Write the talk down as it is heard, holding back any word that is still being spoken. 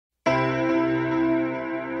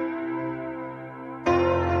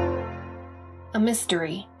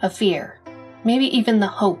mystery, a fear, maybe even the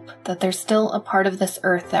hope that there's still a part of this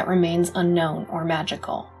earth that remains unknown or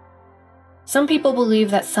magical. Some people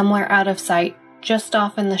believe that somewhere out of sight, just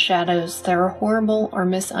off in the shadows, there are horrible or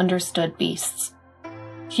misunderstood beasts,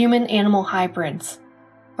 human-animal hybrids,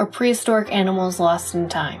 or prehistoric animals lost in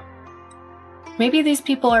time. Maybe these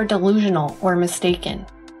people are delusional or mistaken.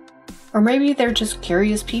 Or maybe they're just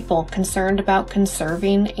curious people concerned about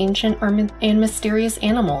conserving ancient and mysterious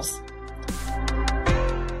animals.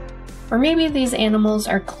 Or maybe these animals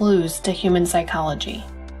are clues to human psychology.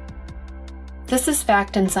 This is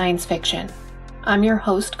Fact and Science Fiction. I'm your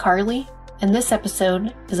host, Carly, and this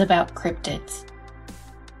episode is about cryptids.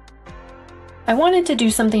 I wanted to do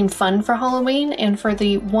something fun for Halloween and for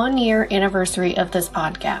the 1-year anniversary of this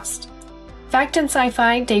podcast. Fact and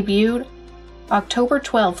Sci-Fi debuted October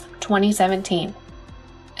 12th, 2017.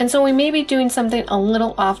 And so we may be doing something a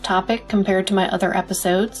little off topic compared to my other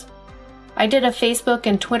episodes. I did a Facebook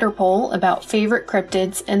and Twitter poll about favorite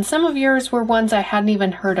cryptids, and some of yours were ones I hadn't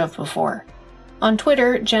even heard of before. On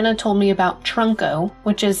Twitter, Jenna told me about Trunco,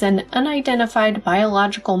 which is an unidentified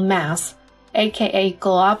biological mass, aka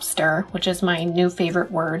globster, which is my new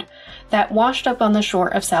favorite word, that washed up on the shore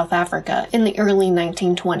of South Africa in the early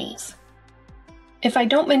 1920s. If I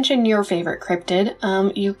don't mention your favorite cryptid,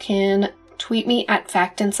 you can tweet me at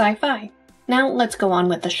Fact and Sci-Fi. Now let's go on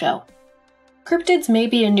with the show. Cryptids may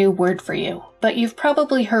be a new word for you, but you've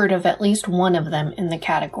probably heard of at least one of them in the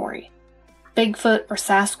category. Bigfoot or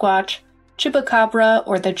Sasquatch, Chupacabra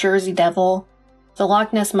or the Jersey Devil, the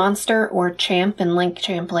Loch Ness Monster or Champ in Lake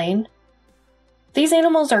Champlain. These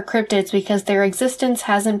animals are cryptids because their existence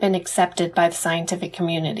hasn't been accepted by the scientific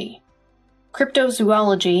community.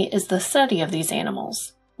 Cryptozoology is the study of these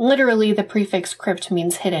animals. Literally, the prefix crypt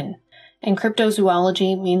means hidden, and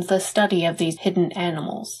cryptozoology means the study of these hidden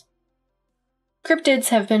animals. Cryptids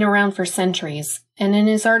have been around for centuries, and in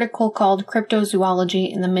his article called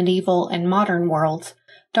Cryptozoology in the Medieval and Modern Worlds,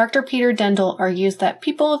 Dr. Peter Dendel argues that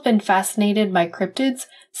people have been fascinated by cryptids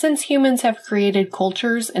since humans have created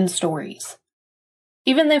cultures and stories,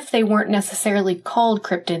 even if they weren't necessarily called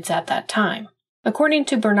cryptids at that time. According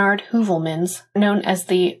to Bernard Heuvelmans, known as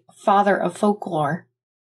the father of folklore,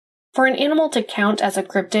 for an animal to count as a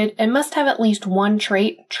cryptid, it must have at least one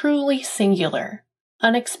trait truly singular,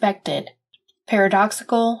 unexpected,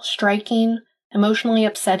 paradoxical, striking, emotionally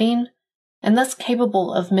upsetting, and thus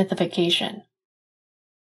capable of mythification.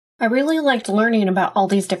 I really liked learning about all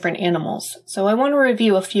these different animals, so I want to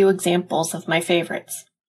review a few examples of my favorites.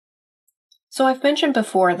 So I've mentioned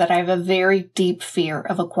before that I have a very deep fear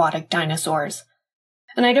of aquatic dinosaurs.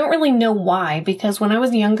 And I don't really know why, because when I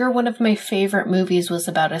was younger, one of my favorite movies was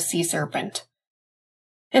about a sea serpent.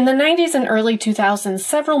 In the 90s and early 2000s,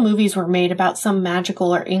 several movies were made about some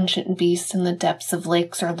magical or ancient beast in the depths of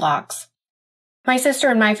lakes or lochs. My sister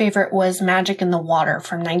and my favorite was Magic in the Water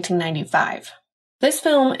from 1995. This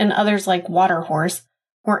film and others like Water Horse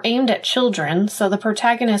were aimed at children, so the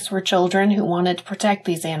protagonists were children who wanted to protect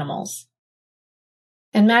these animals.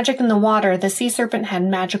 In Magic in the Water, the sea serpent had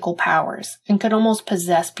magical powers and could almost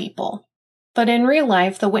possess people. But in real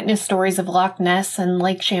life, the witness stories of Loch Ness and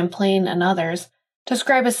Lake Champlain and others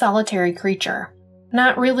describe a solitary creature.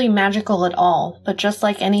 Not really magical at all, but just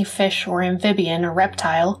like any fish or amphibian or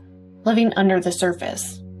reptile, living under the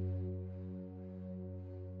surface.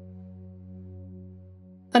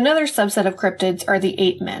 Another subset of cryptids are the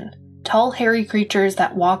ape men, tall hairy creatures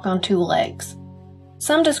that walk on 2 legs.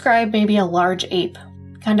 Some describe maybe a large ape,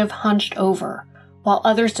 kind of hunched over, while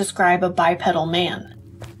others describe a bipedal man.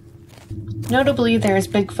 Notably, there is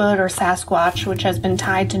Bigfoot or Sasquatch, which has been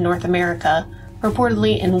tied to North America,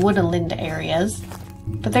 reportedly in woodland areas,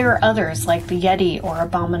 but there are others like the Yeti or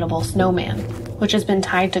abominable snowman, which has been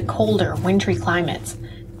tied to colder, wintry climates,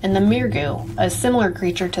 and the Mirgu, a similar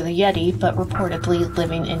creature to the Yeti but reportedly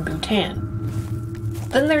living in Bhutan.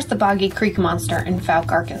 Then there's the Boggy Creek Monster in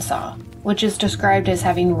Fouke, Arkansas, which is described as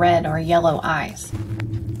having red or yellow eyes.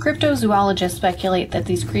 Cryptozoologists speculate that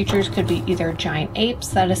these creatures could be either giant apes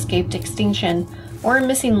that escaped extinction or a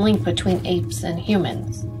missing link between apes and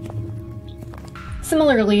humans.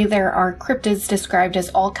 Similarly, there are cryptids described as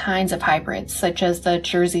all kinds of hybrids, such as the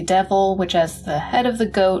Jersey Devil, which has the head of the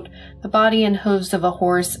goat, the body and hooves of a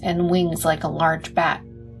horse, and wings like a large bat,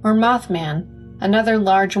 or Mothman, another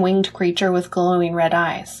large winged creature with glowing red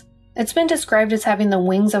eyes. It's been described as having the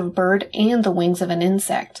wings of a bird and the wings of an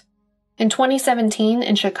insect. In 2017,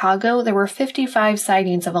 in Chicago, there were 55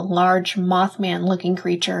 sightings of a large Mothman-looking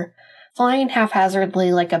creature flying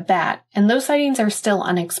haphazardly like a bat, and those sightings are still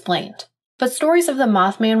unexplained. But stories of the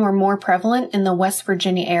Mothman were more prevalent in the West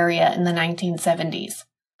Virginia area in the 1970s.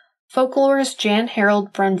 Folklorist Jan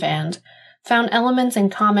Harold Brunvand found elements in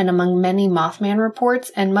common among many Mothman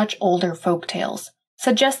reports and much older folk tales,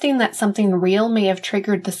 suggesting that something real may have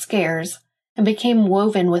triggered the scares and became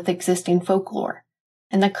woven with existing folklore,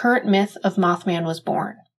 and the current myth of Mothman was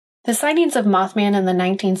born. The sightings of Mothman in the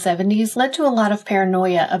 1970s led to a lot of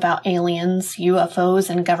paranoia about aliens, UFOs,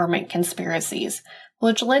 and government conspiracies,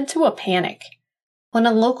 which led to a panic. When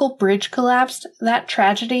a local bridge collapsed, that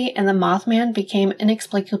tragedy and the Mothman became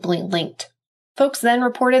inexplicably linked. Folks then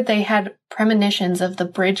reported they had premonitions of the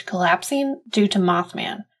bridge collapsing due to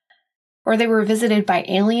Mothman, or they were visited by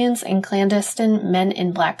aliens and clandestine men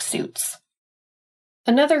in black suits.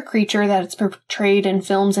 Another creature that is portrayed in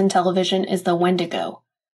films and television is the Wendigo,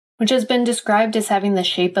 which has been described as having the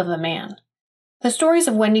shape of a man. The stories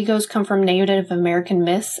of Wendigos come from Native American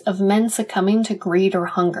myths of men succumbing to greed or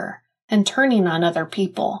hunger, and turning on other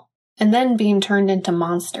people, and then being turned into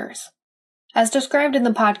monsters. As described in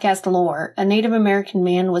the podcast lore, a Native American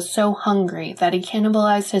man was so hungry that he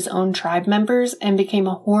cannibalized his own tribe members and became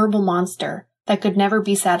a horrible monster that could never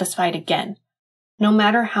be satisfied again, no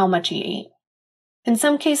matter how much he ate. In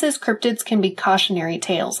some cases, cryptids can be cautionary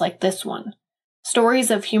tales like this one.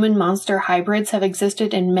 Stories of human-monster hybrids have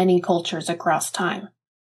existed in many cultures across time.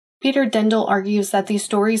 Peter Dendel argues that these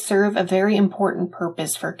stories serve a very important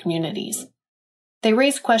purpose for communities. They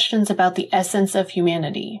raise questions about the essence of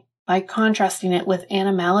humanity by contrasting it with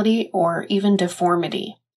animality or even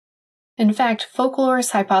deformity. In fact,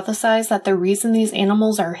 folklorists hypothesize that the reason these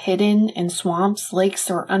animals are hidden in swamps, lakes,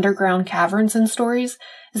 or underground caverns in stories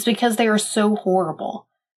is because they are so horrible.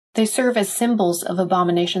 They serve as symbols of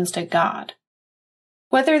abominations to God.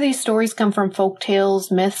 Whether these stories come from folk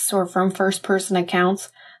tales, myths, or from first-person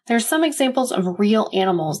accounts, there are some examples of real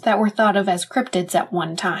animals that were thought of as cryptids at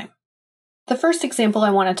one time. The first example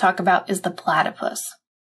I want to talk about is the platypus.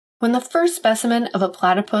 When the first specimen of a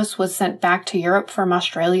platypus was sent back to Europe from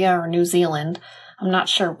Australia or New Zealand, I'm not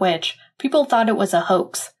sure which, people thought it was a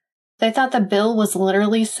hoax. They thought the bill was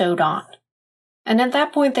literally sewed on. And at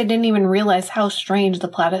that point they didn't even realize how strange the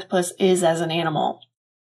platypus is as an animal.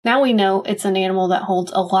 Now we know it's an animal that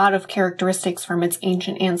holds a lot of characteristics from its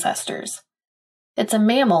ancient ancestors. It's a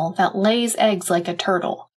mammal that lays eggs like a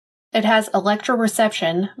turtle. It has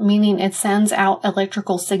electroreception, meaning it sends out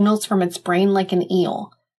electrical signals from its brain like an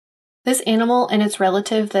eel. This animal and its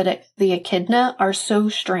relative, the echidna, are so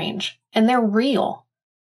strange, and they're real.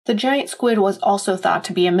 The giant squid was also thought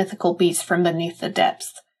to be a mythical beast from beneath the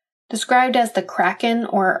depths, described as the kraken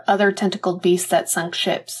or other tentacled beasts that sunk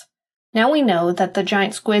ships. Now we know that the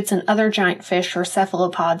giant squids and other giant fish or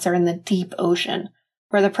cephalopods are in the deep ocean,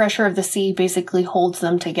 where the pressure of the sea basically holds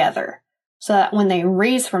them together, so that when they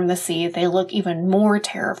raise from the sea, they look even more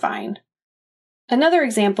terrifying. Another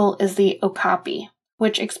example is the okapi,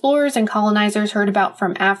 which explorers and colonizers heard about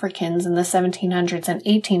from Africans in the 1700s and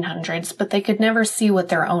 1800s, but they could never see with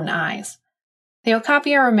their own eyes. The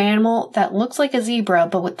okapi are a mammal that looks like a zebra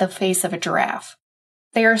but with the face of a giraffe.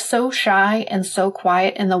 They are so shy and so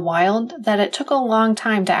quiet in the wild that it took a long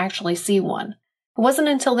time to actually see one. It wasn't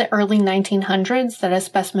until the early 1900s that a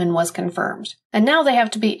specimen was confirmed, and now they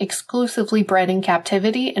have to be exclusively bred in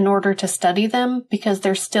captivity in order to study them because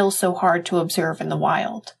they're still so hard to observe in the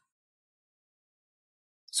wild.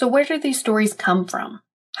 So where do these stories come from?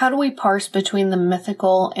 How do we parse between the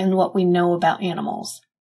mythical and what we know about animals?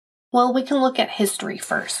 Well, we can look at history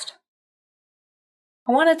first.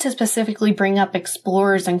 I wanted to specifically bring up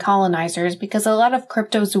explorers and colonizers because a lot of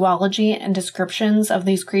cryptozoology and descriptions of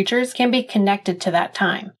these creatures can be connected to that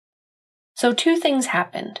time. So two things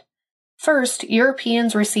happened. First,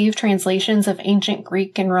 Europeans received translations of ancient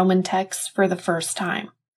Greek and Roman texts for the first time.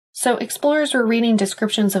 So explorers were reading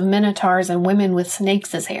descriptions of minotaurs and women with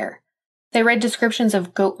snakes as hair. They read descriptions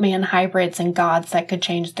of goat-man hybrids and gods that could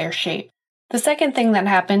change their shape. The second thing that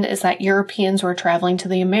happened is that Europeans were traveling to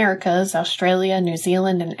the Americas, Australia, New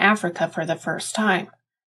Zealand, and Africa for the first time.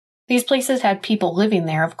 These places had people living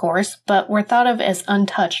there, of course, but were thought of as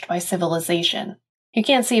untouched by civilization. You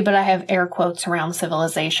can't see, but I have air quotes around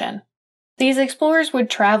civilization. These explorers would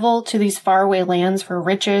travel to these faraway lands for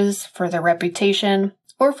riches, for their reputation,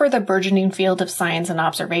 or for the burgeoning field of science and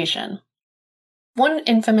observation. One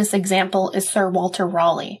infamous example is Sir Walter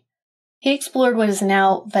Raleigh. He explored what is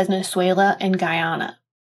now Venezuela and Guyana,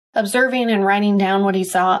 observing and writing down what he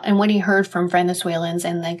saw and what he heard from Venezuelans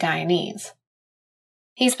and the Guyanese.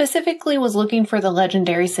 He specifically was looking for the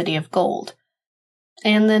legendary City of Gold,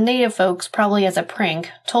 and the native folks, probably as a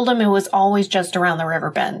prank, told him it was always just around the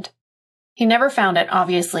river bend. He never found it,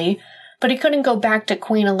 obviously, but he couldn't go back to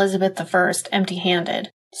Queen Elizabeth I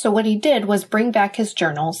empty-handed. So what he did was bring back his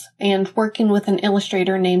journals, and working with an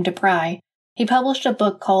illustrator named Debray, he published a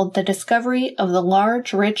book called The Discovery of the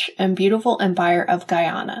Large, Rich, and Beautiful Empire of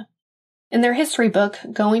Guyana. In their history book,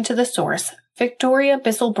 Going to the Source, Victoria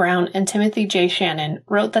Bissell Brown and Timothy J. Shannon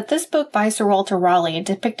wrote that this book by Sir Walter Raleigh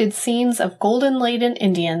depicted scenes of golden-laden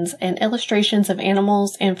Indians and illustrations of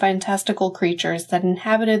animals and fantastical creatures that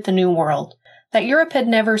inhabited the New World that Europe had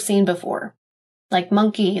never seen before, like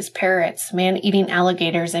monkeys, parrots, man-eating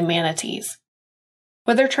alligators, and manatees.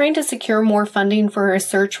 Whether trying to secure more funding for his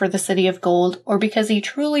search for the City of Gold or because he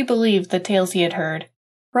truly believed the tales he had heard,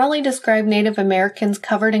 Raleigh described Native Americans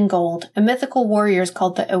covered in gold and mythical warriors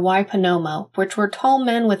called the Iwai-Panomo, which were tall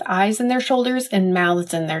men with eyes in their shoulders and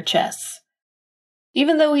mouths in their chests.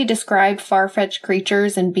 Even though he described far-fetched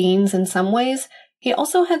creatures and beings in some ways, he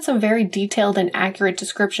also had some very detailed and accurate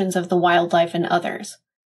descriptions of the wildlife in others.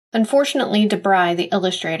 Unfortunately, DeBry, the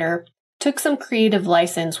illustrator, took some creative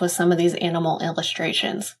license with some of these animal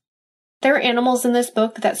illustrations. There are animals in this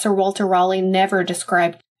book that Sir Walter Raleigh never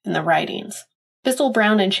described in the writings. Bissell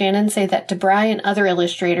Brown and Shannon say that DeBry and other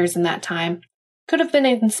illustrators in that time could have been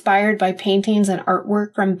inspired by paintings and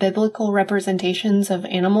artwork from biblical representations of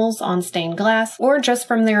animals on stained glass, or just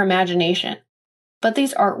from their imagination. But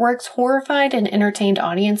these artworks horrified and entertained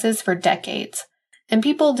audiences for decades, and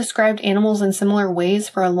people described animals in similar ways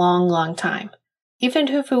for a long, long time, even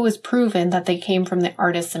if it was proven that they came from the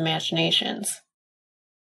artist's imaginations.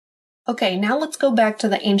 Okay, now let's go back to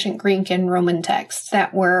the ancient Greek and Roman texts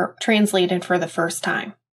that were translated for the first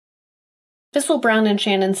time. Bissell Brown and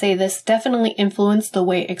Shannon say this definitely influenced the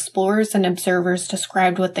way explorers and observers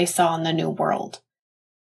described what they saw in the New World.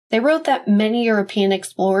 They wrote that many European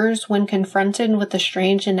explorers, when confronted with the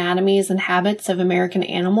strange anatomies and habits of American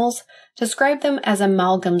animals, described them as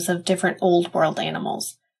amalgams of different Old World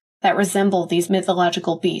animals that resemble these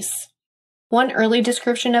mythological beasts. One early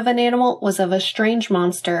description of an animal was of a strange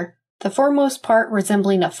monster, the foremost part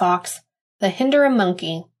resembling a fox, the hinder a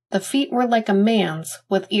monkey, the feet were like a man's,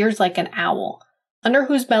 with ears like an owl, under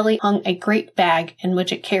whose belly hung a great bag in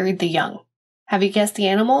which it carried the young. Have you guessed the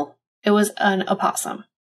animal? It was an opossum.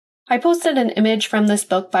 I posted an image from this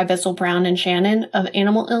book by Bissell Brown and Shannon of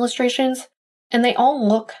animal illustrations, and they all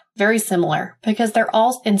look very similar because they're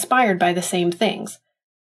all inspired by the same things.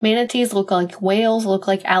 Manatees look like whales, look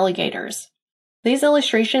like alligators. These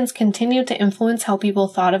illustrations continue to influence how people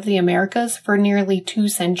thought of the Americas for nearly 2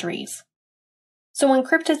 centuries. So when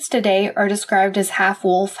cryptids today are described as half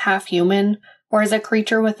wolf, half human, or as a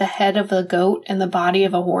creature with the head of a goat and the body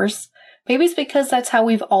of a horse, maybe it's because that's how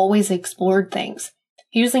we've always explored things,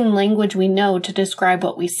 using language we know to describe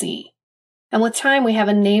what we see. And with time we have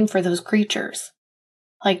a name for those creatures,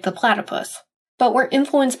 like the platypus. But we're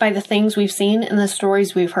influenced by the things we've seen and the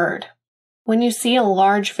stories we've heard. When you see a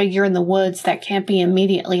large figure in the woods that can't be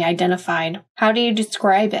immediately identified, how do you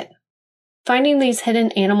describe it? Finding these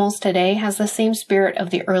hidden animals today has the same spirit of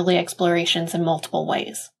the early explorations in multiple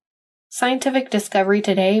ways. Scientific discovery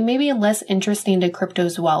today may be less interesting to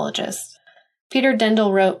cryptozoologists. Peter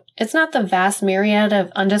Dendel wrote, "It's not the vast myriad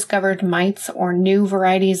of undiscovered mites or new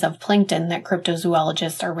varieties of plankton that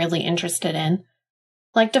cryptozoologists are really interested in.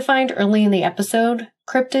 Like defined early in the episode,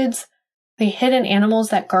 cryptids, the hidden animals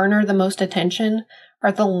that garner the most attention,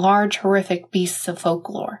 are the large, horrific beasts of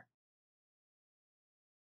folklore."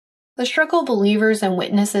 The struggle believers and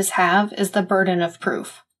witnesses have is the burden of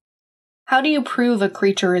proof. How do you prove a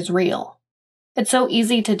creature is real? It's so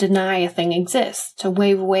easy to deny a thing exists, to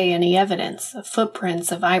wave away any evidence,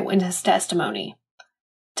 footprints of eyewitness testimony.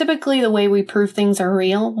 Typically, the way we prove things are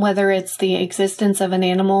real, whether it's the existence of an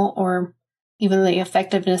animal or even the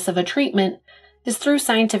effectiveness of a treatment, is through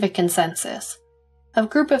scientific consensus. A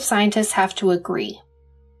group of scientists have to agree.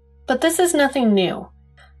 But this is nothing new.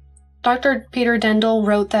 Dr. Peter Dendel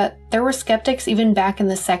wrote that there were skeptics even back in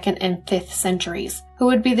the 2nd and 5th centuries, who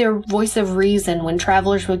would be their voice of reason when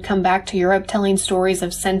travelers would come back to Europe telling stories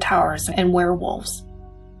of centaurs and werewolves.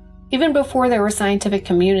 Even before there were scientific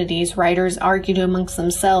communities, writers argued amongst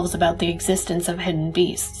themselves about the existence of hidden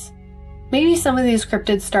beasts. Maybe some of these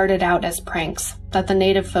cryptids started out as pranks that the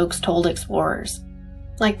native folks told explorers,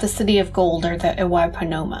 like the City of Gold or the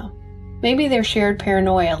Iwai-Panomo. Maybe they're shared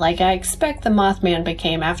paranoia like I expect the Mothman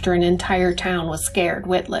became after an entire town was scared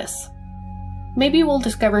witless. Maybe we'll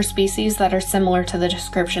discover species that are similar to the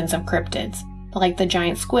descriptions of cryptids, like the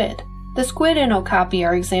giant squid. The squid and okapi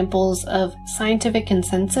are examples of scientific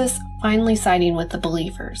consensus finally siding with the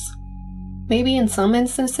believers. Maybe in some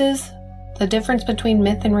instances, the difference between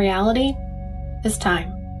myth and reality is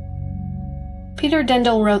time. Peter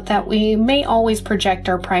Dendel wrote that we may always project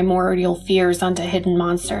our primordial fears onto hidden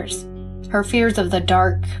monsters. Our fears of the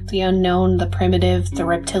dark, the unknown, the primitive, the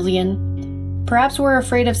reptilian. Perhaps we're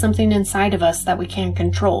afraid of something inside of us that we can't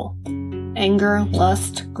control. And anger,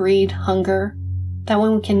 lust, greed, hunger, that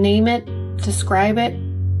when we can name it, describe it,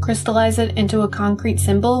 crystallize it into a concrete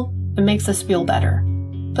symbol, it makes us feel better.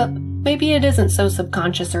 But maybe it isn't so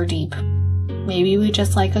subconscious or deep. Maybe we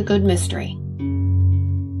just like a good mystery.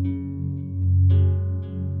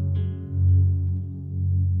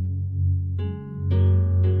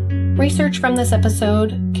 Research from this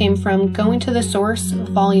episode came from Going to the Source,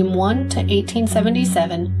 Volume 1 to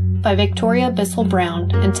 1877 by Victoria Bissell Brown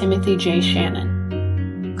and Timothy J.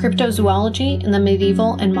 Shannon. Cryptozoology in the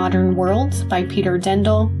Medieval and Modern Worlds by Peter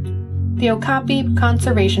Dendel. The Okapi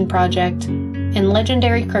Conservation Project, and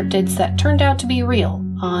Legendary Cryptids That Turned Out to Be Real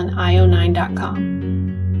on io9.com.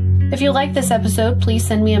 If you like this episode, please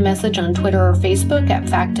send me a message on Twitter or Facebook at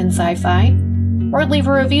Fact and Sci-Fi, or leave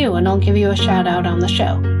a review and I'll give you a shout out on the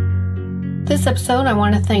show. This episode, I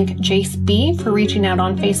want to thank Jace B. for reaching out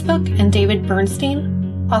on Facebook and David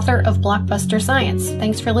Bernstein, author of Blockbuster Science.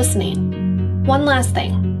 Thanks for listening. One last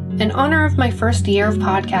thing. In honor of my first year of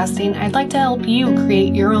podcasting, I'd like to help you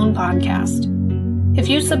create your own podcast. If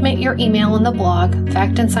you submit your email in the blog,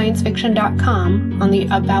 factandsciencefiction.com, on the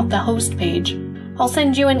About the Host page, I'll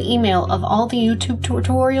send you an email of all the YouTube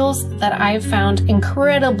tutorials that I've found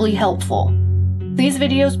incredibly helpful. These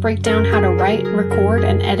videos break down how to write, record,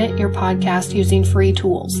 and edit your podcast using free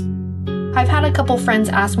tools. I've had a couple friends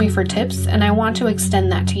ask me for tips, and I want to extend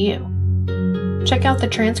that to you. Check out the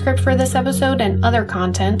transcript for this episode and other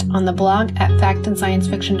content on the blog at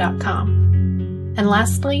factandsciencefiction.com. And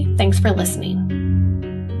lastly, thanks for listening.